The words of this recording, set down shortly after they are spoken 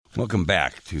Welcome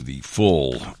back to the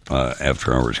full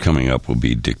After Hours. Coming up will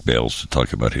be Dick Bales to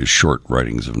talk about his short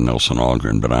writings of Nelson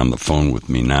Algren. But on the phone with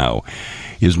me now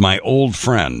is my old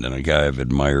friend and a guy I've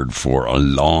admired for a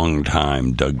long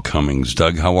time, Doug Cummings.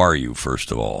 Doug, how are you, first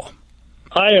of all?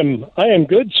 I am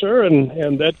good, sir,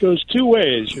 and that goes two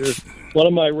ways. You're one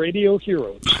of my radio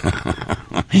heroes.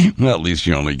 Well, at least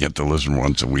you only get to listen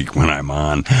once a week when I'm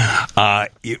on.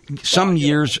 Some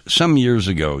years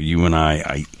ago, you and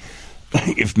I,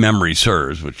 if memory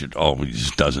serves, which it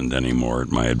always doesn't anymore at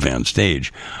my advanced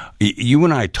age, you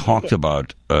and I talked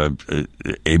about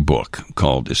a book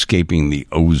called Escaping the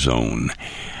Ozone.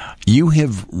 You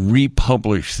have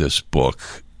republished this book,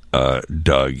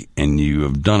 Doug, and you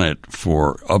have done it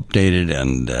updated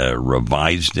and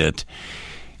revised it.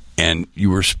 And you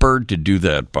were spurred to do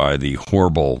that by the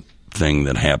horrible thing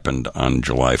that happened on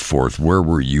July 4th. Where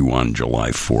were you on July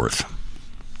 4th?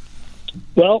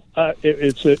 Well,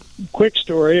 it's a quick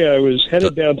story. I was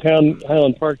headed downtown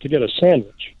Highland Park to get a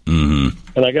sandwich, and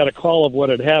I got a call of what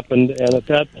had happened, and at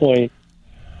that point,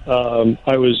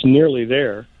 I was nearly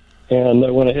there, and I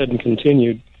went ahead and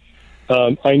continued.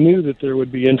 I knew that there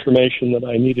would be information that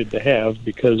I needed to have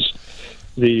because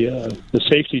the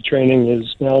safety training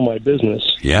is now my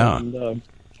business. Yeah. And,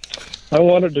 I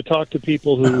wanted to talk to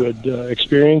people who had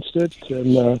experienced it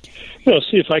and,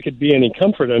 see if I could be any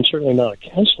comfort. I'm certainly not a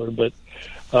counselor, but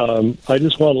I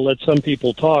just want to let some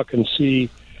people talk and see,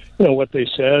 what they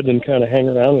said and kind of hang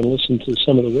around and listen to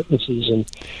some of the witnesses. And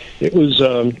it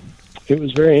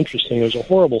was very interesting. It was a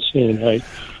horrible scene. I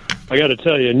got to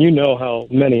tell you, and you know how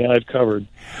many I've covered.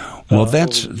 Well,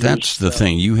 that's the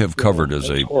thing. You have covered as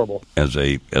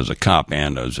a cop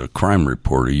and as a crime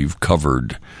reporter. You've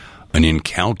covered an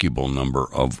incalculable number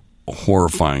of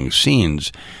horrifying scenes.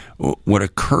 What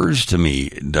occurs to me,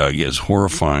 Doug, as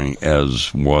horrifying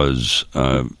as was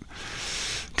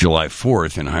July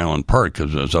 4th in Highland Park,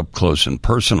 because it was up close and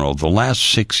personal, the last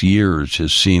 6 years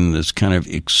has seen this kind of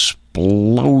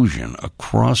explosion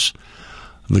across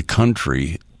the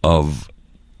country of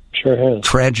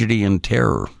tragedy and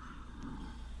terror.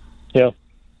 Yeah.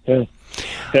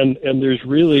 And there's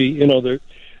really,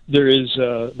 there is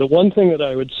the one thing that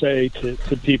I would say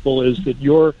to people is that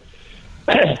your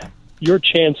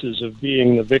chances of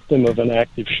being the victim of an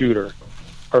active shooter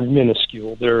are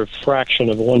minuscule. They're a fraction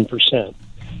of 1%.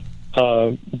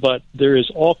 But there is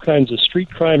all kinds of street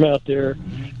crime out there.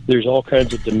 There's all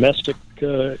kinds of domestic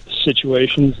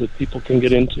situations that people can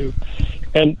get into.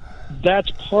 And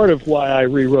that's part of why I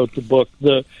rewrote the book.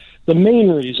 The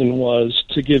main reason was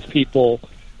to give people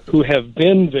who have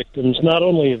been victims, not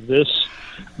only of this,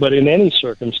 but in any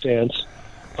circumstance,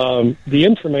 the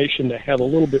information to have a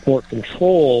little bit more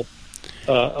control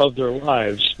of their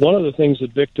lives. One of the things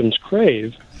that victims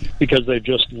crave, because they've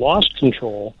just lost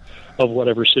control of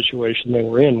whatever situation they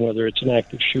were in, whether it's an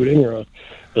active shooting or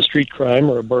a street crime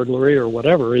or a burglary or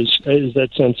whatever, is that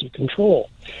sense of control.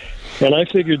 And I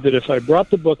figured that if I brought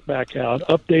the book back out,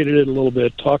 updated it a little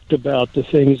bit, talked about the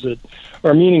things that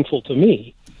are meaningful to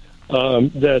me,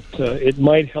 that it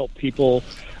might help people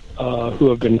who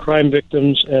have been crime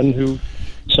victims and who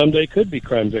someday could be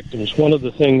crime victims. One of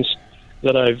the things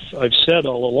that I've said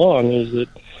all along is that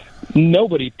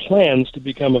nobody plans to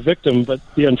become a victim, but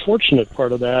the unfortunate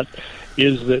part of that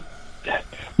is that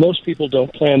most people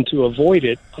don't plan to avoid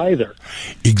it either.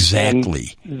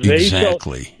 Exactly.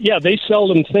 Exactly. They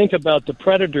seldom think about the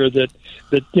predator that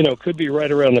could be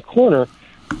right around the corner,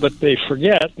 but they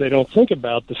don't think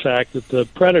about the fact that the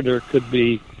predator could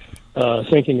be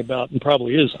thinking about, and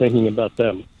probably is thinking about,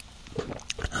 them.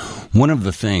 One of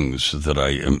the things that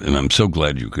and I'm so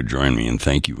glad you could join me, and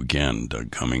thank you again,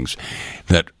 Doug Cummings,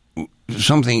 that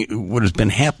what has been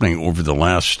happening over the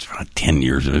last 10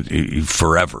 years,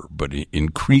 forever, but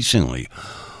increasingly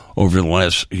over the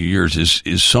last years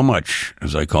is so much,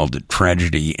 as I called it,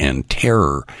 tragedy and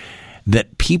terror,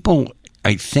 that people,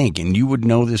 I think, and you would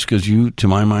know this because you, to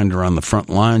my mind, are on the front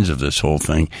lines of this whole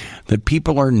thing, that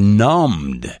people are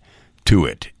numbed to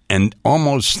it and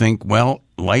almost think, well,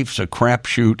 life's a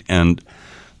crapshoot and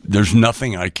there's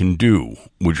nothing I can do,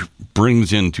 which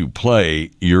brings into play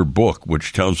your book,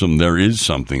 which tells them there is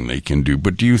something they can do.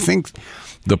 But do you think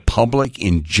the public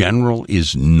in general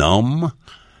is numb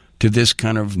to this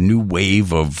kind of new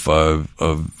wave of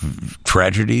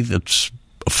tragedy that's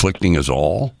afflicting us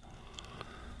all?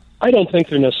 I don't think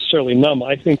they're necessarily numb.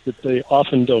 I think that they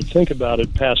often don't think about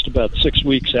it past about 6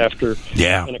 weeks after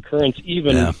an occurrence,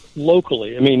 even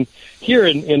locally. I mean, here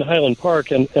in Highland Park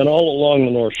and all along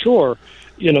the North Shore,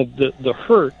 the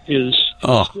hurt is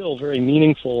still very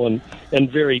meaningful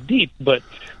and very deep. But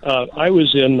I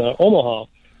was in Omaha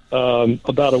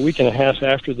about a week and a half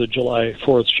after the July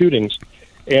 4th shootings,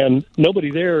 And nobody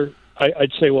there,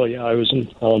 I'd say, well, yeah, I was in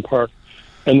Highland Park.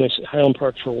 And they say, Highland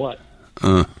Park for what?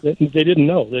 They didn't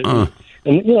know.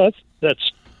 And, you know,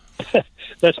 that's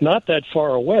that's not that far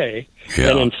away.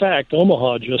 Yeah. And, in fact,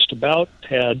 Omaha just about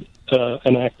had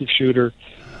an active shooter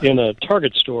in a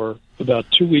Target store about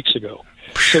 2 weeks ago.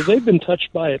 So they've been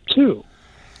touched by it, too.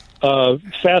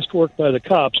 Fast work by the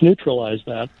cops neutralized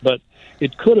that, but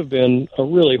it could have been a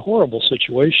really horrible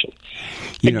situation.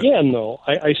 Again, though,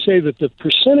 I say that the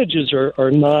percentages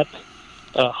are not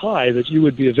high that you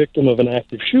would be a victim of an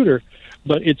active shooter,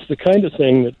 but it's the kind of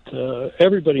thing that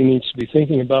everybody needs to be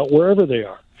thinking about wherever they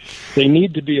are. They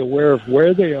need to be aware of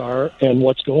where they are and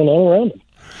what's going on around them.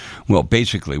 Well,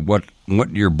 basically, what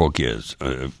your book is,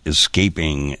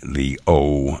 Escaping the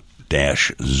O-Zone,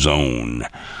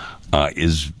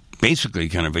 is basically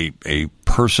kind of a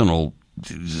personal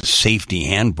safety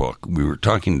handbook. We were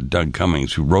talking to Doug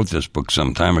Cummings, who wrote this book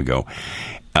some time ago,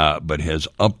 but has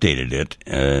updated it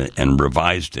and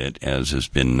revised it as has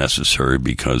been necessary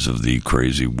because of the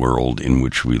crazy world in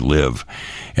which we live.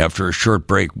 After a short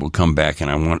break, we'll come back, and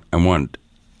I want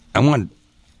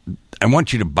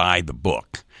you to buy the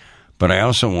book, but I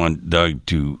also want Doug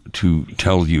to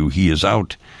tell you he is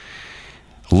out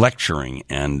lecturing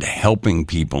and helping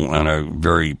people on a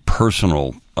very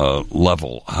personal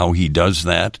level. How he does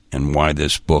that and why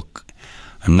this book,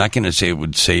 I'm not going to say it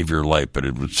would save your life, but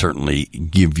it would certainly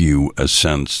give you a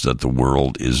sense that the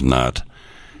world is not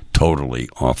totally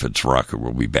off its rocker.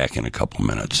 We'll be back in a couple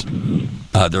minutes.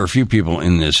 There are a few people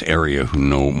in this area who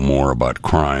know more about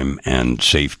crime and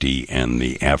safety and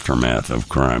the aftermath of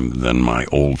crime than my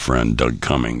old friend Doug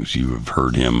Cummings. You have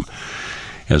heard him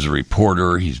as a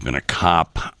reporter. He's been a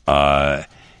cop.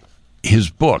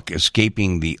 His book,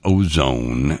 Escaping the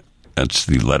Ozone, that's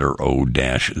the letter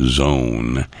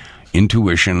O-Zone,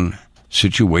 Intuition,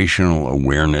 Situational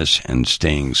Awareness, and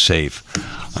Staying Safe,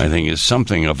 I think is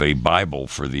something of a Bible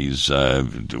for these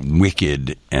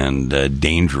wicked and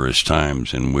dangerous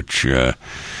times in which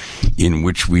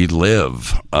we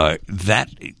live. That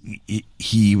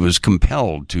he was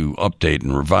compelled to update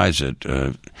and revise it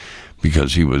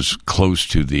because he was close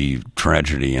to the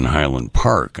tragedy in Highland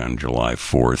Park on July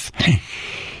 4th.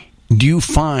 Do you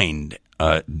find,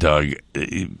 Doug,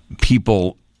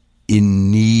 people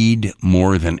in need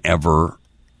more than ever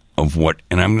of what?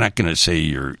 And I'm not going to say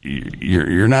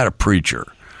you're not a preacher,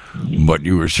 but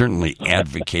you are certainly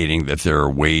advocating that there are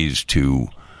ways to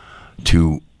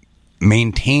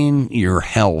maintain your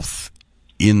health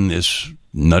in this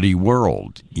nutty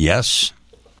world. Yes?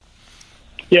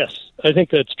 Yes, I think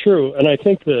that's true. And I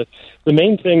think the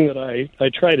main thing that I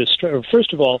try to stress,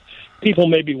 first of all, people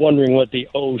may be wondering what the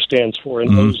O stands for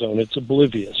in ozone. It's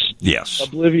oblivious. Yes.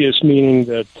 Oblivious meaning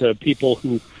that people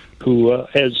who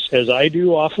as I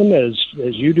do often, as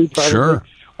you do probably, sure,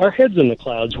 our heads in the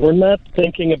clouds. We're not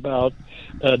thinking about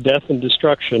death and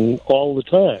destruction all the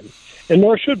time, and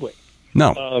nor should we.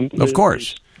 No, of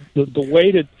course. The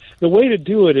way to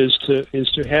do it is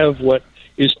to have what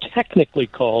is technically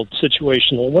called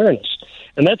situational awareness.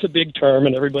 And that's a big term,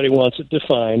 and everybody wants it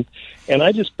defined. And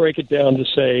I just break it down to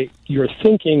say you're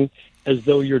thinking as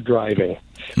though you're driving.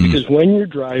 Because when you're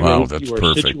driving, you are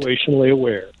situationally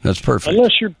aware. That's perfect.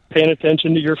 Unless you're paying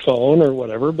attention to your phone or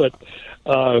whatever. But,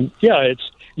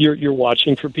 you're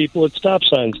watching for people at stop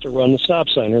signs to run the stop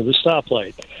sign or the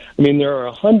stoplight. I mean, there are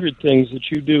 100 things that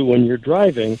you do when you're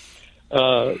driving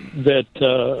that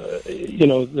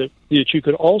you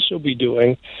could also be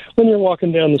doing when you're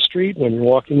walking down the street, when you're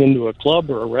walking into a club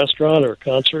or a restaurant or a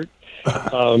concert.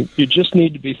 You just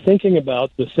need to be thinking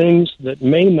about the things that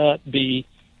may not be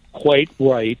quite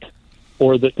right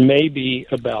or that may be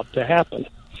about to happen.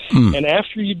 And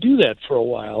after you do that for a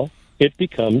while, it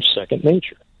becomes second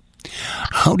nature.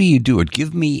 How do you do it?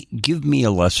 Give me a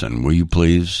lesson, will you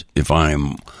please? If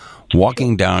I'm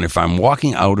walking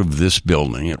out of this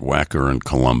building at Wacker in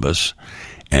Columbus,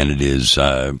 and it is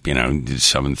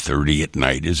 7:30 at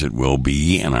night, as it will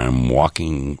be, and I'm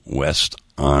walking west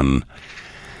on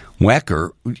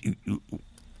Wacker,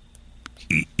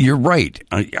 you're right.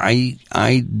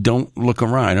 I don't look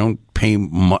around. I don't pay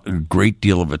a great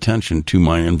deal of attention to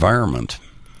my environment,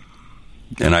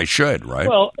 and I should, right?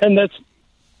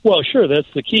 Well, sure,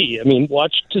 that's the key. I mean,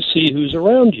 watch to see who's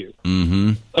around you.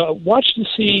 Mm-hmm. Watch to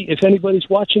see if anybody's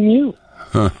watching you.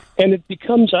 Huh. And it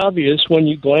becomes obvious when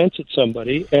you glance at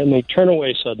somebody and they turn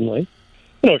away suddenly.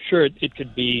 Sure, it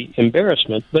could be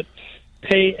embarrassment, but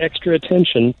pay extra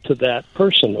attention to that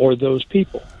person or those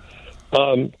people.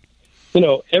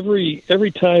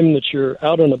 Every time that you're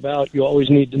out and about, you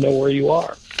always need to know where you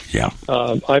are. Yeah.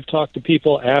 I've talked to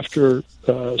people after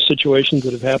situations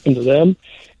that have happened to them,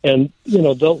 and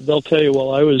they'll tell you,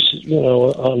 well, I was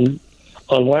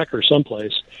on whack or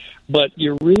someplace. But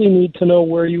you really need to know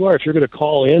where you are. If you're going to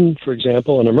call in, for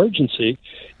example, an emergency,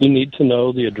 you need to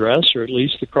know the address or at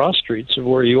least the cross streets of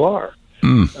where you are.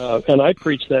 And I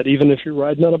preach that even if you're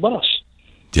riding on a bus,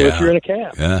 or if you're in a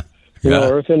cab,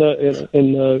 or if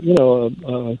in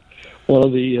one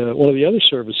of the other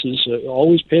services.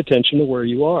 Always pay attention to where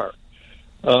you are.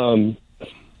 One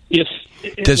of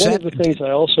the things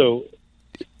I also.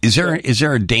 Is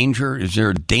there a danger? Is there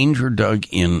a danger, Doug,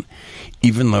 in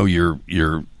even though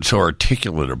you're so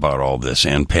articulate about all this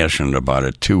and passionate about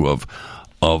it too,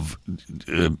 of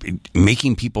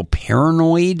making people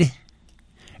paranoid?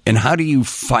 And how do you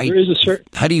fight?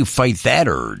 How do you fight that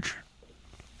urge?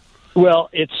 Well,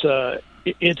 it's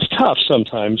tough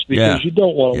sometimes because you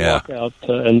don't want to walk out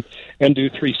and do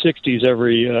 360s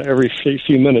every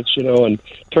few minutes, and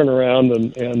turn around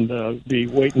and be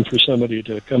waiting for somebody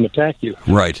to come attack you.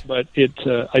 Right. But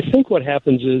I think what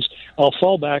happens is I'll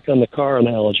fall back on the car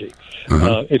analogy.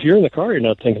 If you're in the car, you're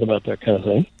not thinking about that kind of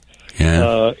thing.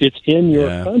 Yeah. It's in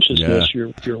your consciousness.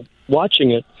 Yeah. You're watching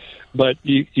it, but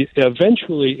you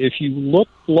eventually, if you look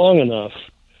long enough.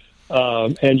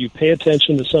 And you pay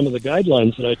attention to some of the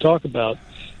guidelines that I talk about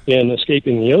in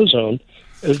escaping the ozone,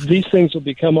 these things will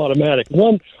become automatic.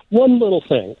 One little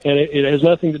thing, and it has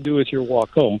nothing to do with your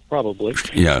walk home, probably.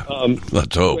 Yeah,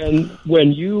 let's hope.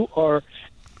 When you are,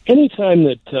 anytime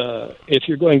that if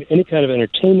you're going to any kind of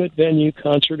entertainment venue,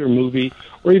 concert or movie,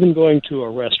 or even going to a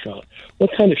restaurant,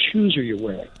 what kind of shoes are you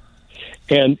wearing?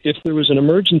 And if there was an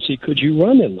emergency, could you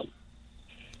run in them?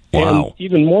 Wow. And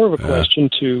even more of a question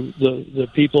to the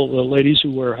people, the ladies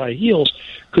who wear high heels,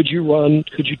 could you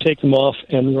take them off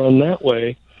and run that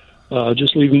way,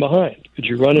 just leave them behind? Could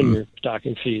you run in your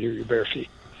stocking feet or your bare feet?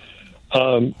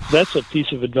 That's a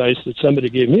piece of advice that somebody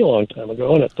gave me a long time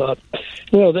ago, and I thought,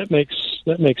 that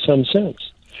makes some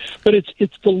sense. But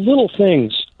it's the little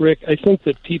things, Rick, I think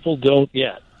that people don't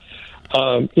get.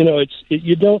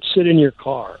 You don't sit in your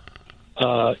car.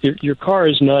 Your car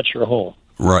is not your home.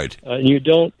 Right. And you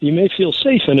may feel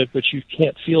safe in it, but you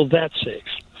can't feel that safe.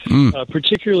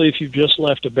 Particularly if you've just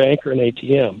left a bank or an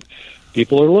ATM.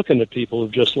 People are looking at people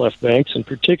who've just left banks, and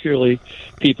particularly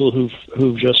people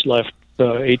who've just left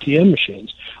ATM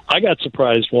machines. I got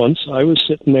surprised once. I was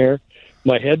sitting there.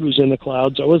 My head was in the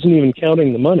clouds. I wasn't even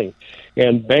counting the money.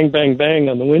 And bang, bang, bang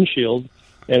on the windshield.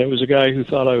 And it was a guy who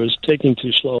thought I was taking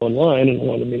too slow in line and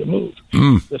wanted me to move.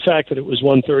 The fact that it was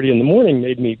 1:30 in the morning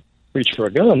made me reach for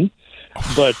a gun.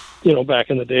 But, back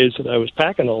in the days that I was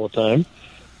packing all the time,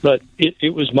 but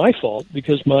it was my fault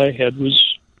because my head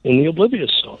was in the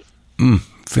oblivious zone.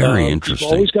 Very interesting.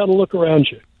 You've always got to look around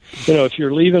you. If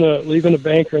you're leaving a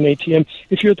bank or an ATM,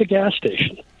 if you're at the gas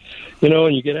station,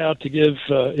 and you get out to give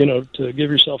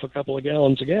yourself a couple of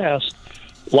gallons of gas,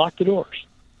 lock the doors.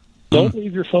 Don't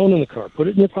leave your phone in the car. Put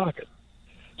it in your pocket,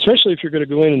 especially if you're going to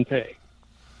go in and pay.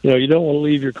 You don't want to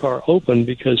leave your car open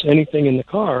because anything in the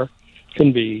car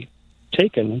can be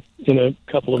taken in a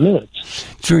couple of minutes.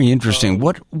 It's very interesting.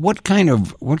 What kind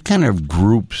of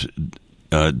groups,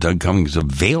 Doug Cummings,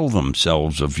 avail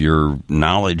themselves of your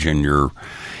knowledge and your,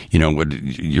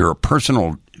 you're a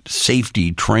personal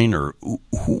safety trainer.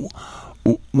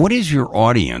 What is your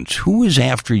audience? Who is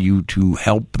after you to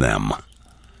help them?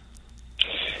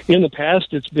 In the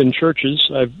past, it's been churches.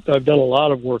 I've done a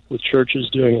lot of work with churches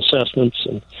doing assessments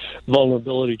and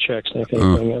vulnerability checks, that kind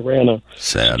of thing.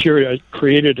 I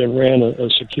created and ran a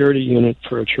security unit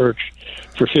for a church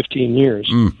for 15 years,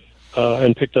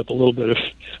 and picked up a little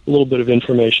bit of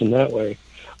information that way.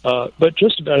 But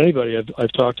just about anybody,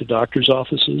 I've talked to doctors'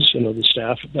 offices, the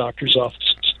staff at doctors'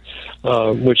 offices,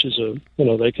 which is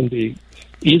they can be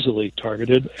easily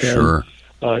targeted. Sure.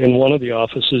 In one of the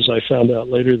offices, I found out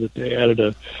later that they added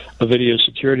a video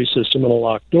security system and a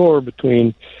locked door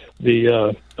between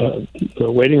the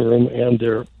waiting room and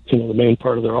their the main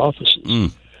part of their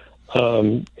offices.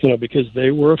 Because they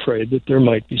were afraid that there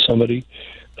might be somebody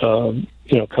coming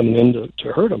in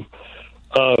to hurt them.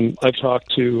 I've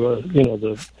talked to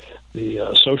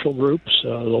the social groups,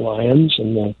 the Lions,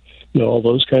 and all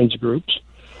those kinds of groups.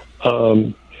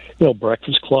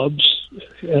 Breakfast clubs.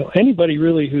 Anybody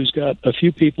really who's got a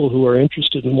few people who are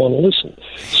interested and want to listen.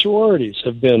 Sororities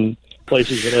have been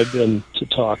places that I've been to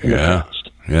talk in the past.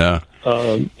 Yeah.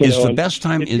 Is the best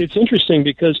time? It's interesting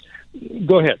because.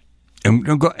 Go ahead.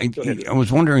 Go ahead. I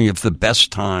was wondering if the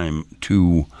best time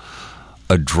to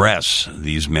address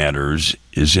these matters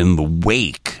is in the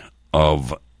wake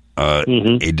of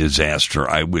a disaster.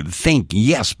 I would think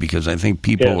yes, because I think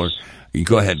people are.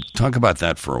 Go ahead. Talk about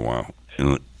that for a while.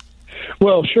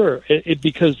 Well, sure,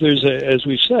 because there's as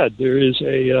we said, there is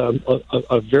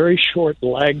a very short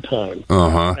lag time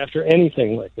after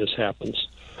anything like this happens.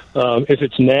 If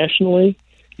it's nationally,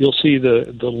 you'll see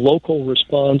the local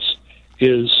response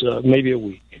is maybe a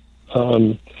week,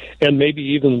 and maybe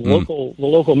even the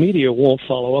local media won't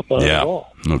follow up on it at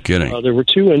all. No kidding. There were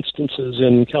 2 instances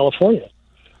in California.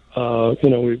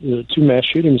 The 2 mass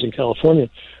shootings in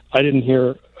California. I didn't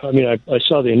hear. I mean, I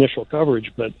saw the initial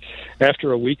coverage, but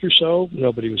after a week or so,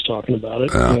 nobody was talking about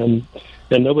it, and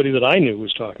nobody that I knew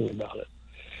was talking about it.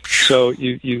 So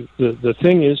the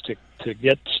thing is to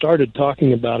get started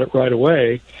talking about it right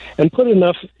away, and put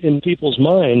enough in people's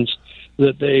minds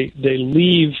that they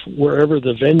leave wherever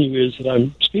the venue is that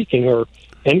I'm speaking, or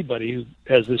anybody who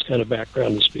has this kind of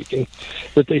background in speaking,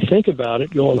 that they think about it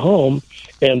going home,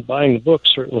 and buying the book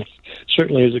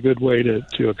certainly is a good way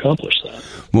to accomplish that.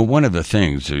 Well, one of the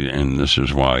things, and this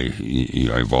is why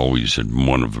I've always said,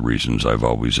 one of the reasons I've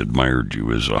always admired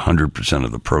you, is 100%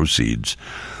 of the proceeds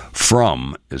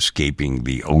from Escaping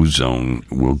the Ozone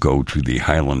will go to the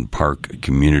Highland Park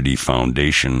Community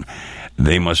Foundation.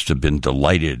 They must have been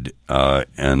delighted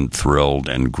and thrilled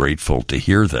and grateful to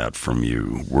hear that from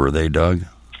you. Were they, Doug?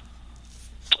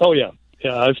 Oh, yeah.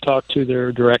 Yeah, I've talked to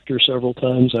their director several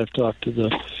times. I've talked to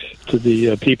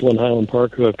the people in Highland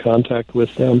Park who have contact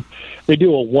with them. They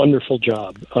do a wonderful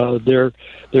job. Their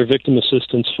victim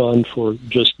assistance fund for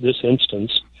just this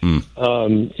instance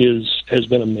has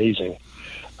been amazing.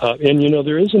 And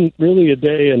there isn't really a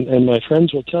day, and my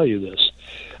friends will tell you this,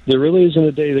 there really isn't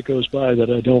a day that goes by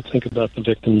that I don't think about the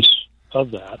victims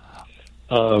of that.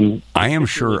 I am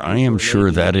sure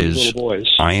that is,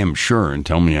 I am sure, and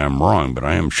tell me I'm wrong, but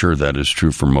I am sure that is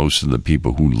true for most of the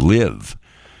people who live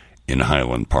in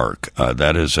Highland Park.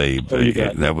 That is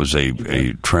that was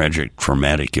a tragic,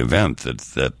 traumatic event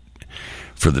that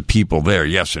for the people there,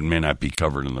 yes, it may not be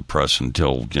covered in the press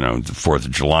until, the 4th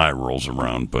of July rolls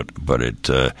around, but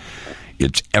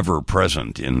it's ever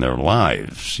present in their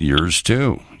lives. Yours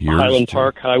too. Highland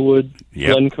Park, Highwood,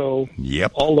 Glencoe,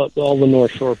 all the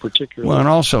North Shore, particularly. Well, and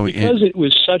also because it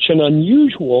was such an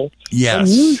unusual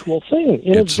thing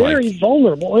in a very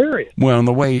vulnerable area. Well, in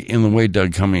the way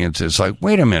Doug Cummings, it's like,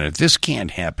 wait a minute, this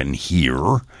can't happen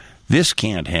here. This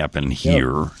can't happen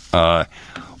here.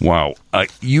 Wow.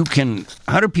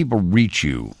 How do people reach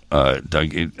you,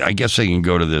 Doug? I guess they can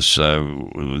go to this,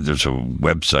 there's a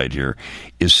website here,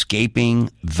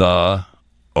 Escaping the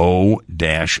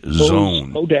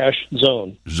O-Zone.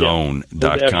 O-Zone.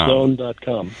 Zone.com.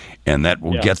 O-Zone.com. And that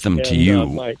will get them to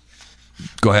you.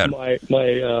 Go ahead.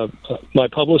 My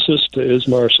publicist is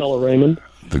Marcella Raymond.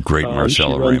 The great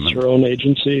Marcella Raymond. She runs her own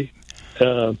agency.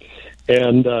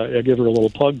 And I give her a little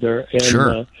plug there. And,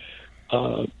 sure.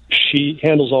 She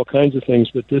handles all kinds of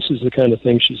things, but this is the kind of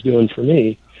thing she's doing for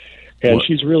me. And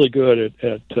she's really good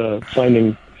at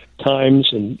finding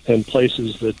times and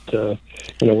places that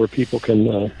where people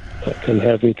can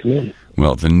have me come in.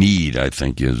 Well, the need, I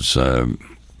think, is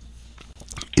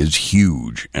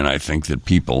huge, and I think that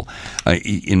people,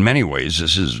 in many ways,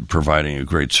 this is providing a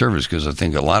great service, because I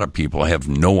think a lot of people have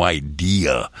no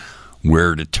idea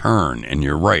where to turn, and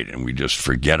you're right, and we just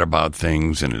forget about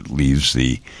things, and it leaves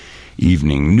the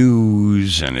evening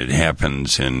news, and it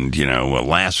happens in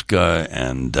Alaska,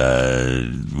 and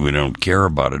we don't care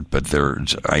about it. But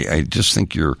I just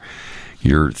think your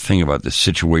thing about the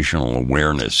situational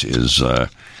awareness is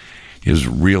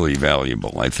really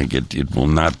valuable. I think it will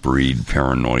not breed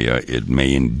paranoia. It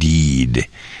may indeed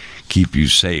keep you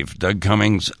safe. Doug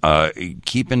Cummings,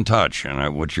 keep in touch,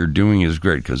 and what you're doing is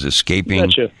great, because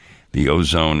Escaping the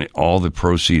Ozone, all the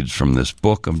proceeds from this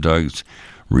book of Doug's,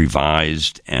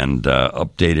 revised and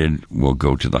updated, will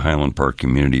go to the Highland Park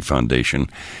Community Foundation.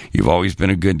 You've always been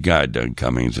a good guy, Doug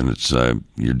Cummings, and it's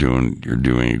you're doing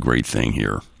a great thing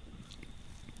here.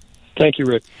 Thank you,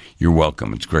 Rick. You're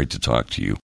welcome. It's great to talk to you.